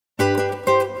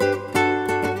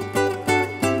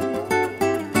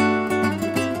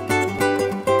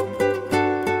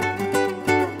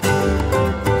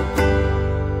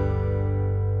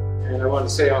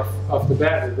say off the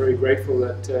bat, we're very grateful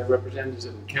that representatives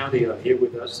of the county are here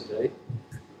with us today.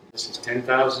 This is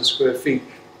 10,000 square feet,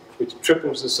 which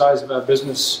triples the size of our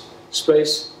business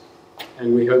space,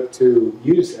 and we hope to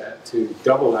use that to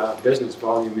double our business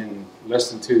volume in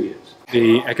less than 2 years.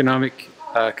 The Economic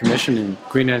Commission in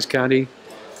Queen Anne's County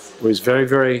was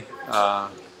very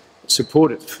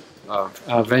supportive of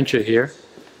our venture here,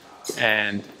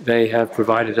 and they have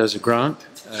provided us a grant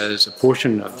as a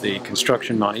portion of the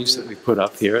construction monies that we put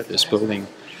up here. This building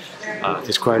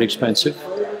is quite expensive,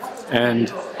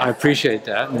 and I appreciate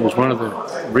that. And it was one of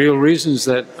the real reasons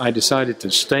that I decided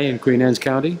to stay in Queen Anne's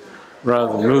County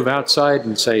rather than move outside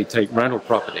and say take rental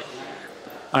property.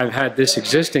 I've had this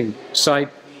existing site,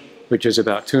 which is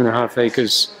about 2.5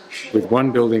 acres with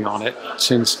one building on it,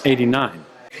 since '89.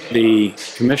 The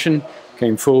Commission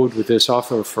came forward with this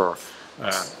offer for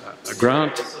a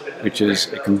grant, which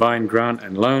is a combined grant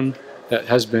and loan that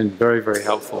has been very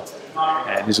helpful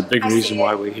and is a big reason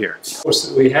why we're here. Of course,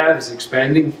 that we have is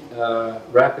expanding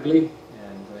rapidly,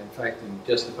 and in fact in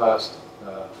just the past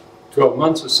 12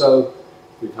 months or so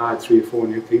we've hired 3 or 4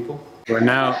 new people. We're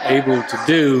now able to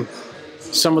do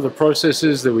some of the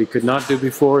processes that we could not do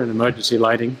before in emergency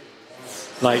lighting,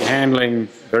 like handling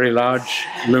very large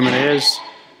luminaires,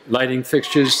 lighting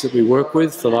fixtures that we work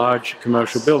with for large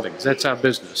commercial buildings. That's our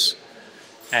business.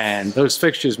 And those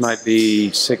fixtures might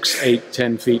be 6, 8,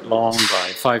 10 feet long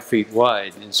by 5 feet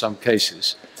wide in some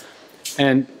cases.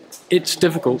 And it's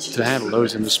difficult to handle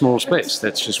those in a small space.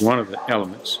 That's just one of the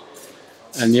elements.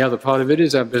 And the other part of it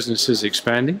is our business is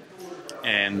expanding,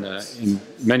 and in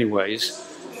many ways.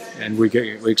 And we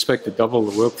expect to double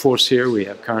the workforce here. We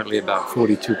have currently about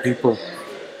 42 people.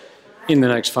 In the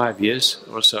next 5 years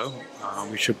or so,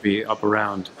 we should be up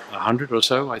around 100 or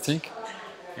so, I think.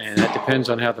 And that depends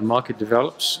on how the market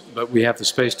develops, but we have the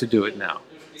space to do it now.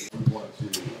 We want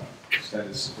to extend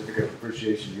a certificate of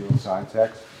appreciation to you and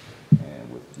Signtex,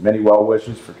 and with many well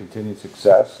wishes for continued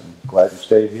success. And glad you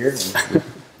stayed here. And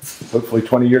hopefully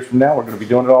 20 years from now, we're going to be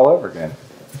doing it all over again.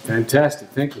 Fantastic.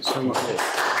 Thank you so much.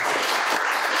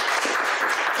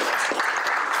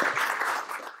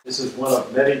 This is one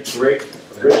of many great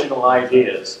original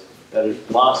ideas that has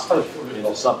blossomed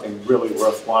into something really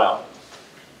worthwhile.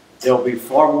 There'll be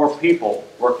far more people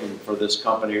working for this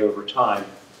company over time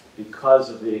because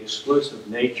of the exclusive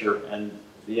nature and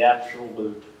the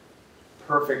absolute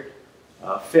perfect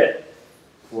fit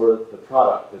for the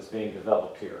product that's being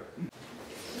developed here.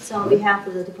 So on behalf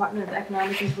of the Department of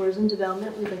Economic and Tourism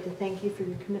Development, we'd like to thank you for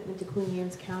your commitment to Queen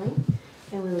Anne's County,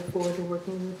 and we look forward to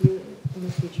working with you in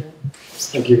the future.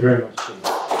 Thank you very much.